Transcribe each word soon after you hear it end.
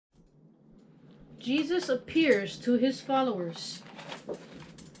Jesus appears to his followers.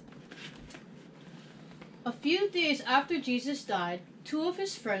 A few days after Jesus died, two of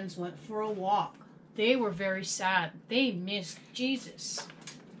his friends went for a walk. They were very sad. They missed Jesus.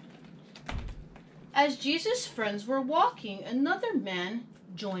 As Jesus' friends were walking, another man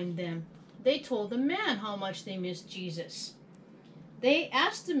joined them. They told the man how much they missed Jesus. They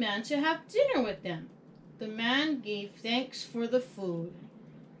asked the man to have dinner with them. The man gave thanks for the food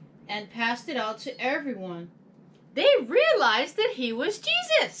and passed it out to everyone. They realized that he was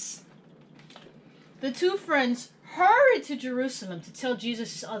Jesus. The two friends hurried to Jerusalem to tell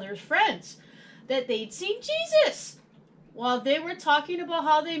Jesus' other friends that they'd seen Jesus. While they were talking about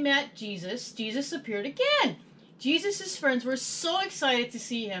how they met Jesus, Jesus appeared again. Jesus' friends were so excited to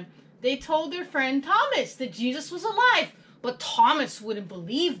see him. They told their friend Thomas that Jesus was alive, but Thomas wouldn't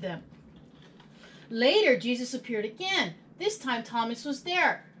believe them. Later, Jesus appeared again. This time, Thomas was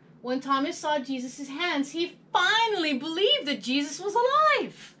there. When Thomas saw Jesus' hands, he finally believed that Jesus was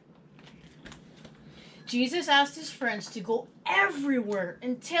alive. Jesus asked his friends to go everywhere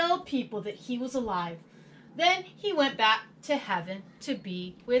and tell people that he was alive. Then he went back to heaven to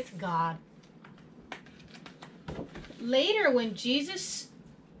be with God. Later, when Jesus'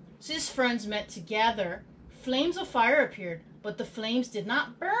 friends met together, flames of fire appeared, but the flames did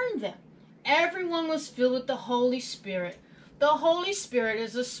not burn them. Everyone was filled with the Holy Spirit. The Holy Spirit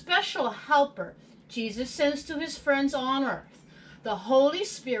is a special helper Jesus sends to his friends on earth. The Holy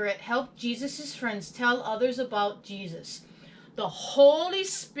Spirit helped Jesus' friends tell others about Jesus. The Holy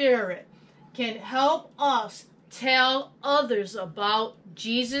Spirit can help us tell others about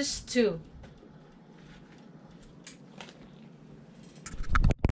Jesus too.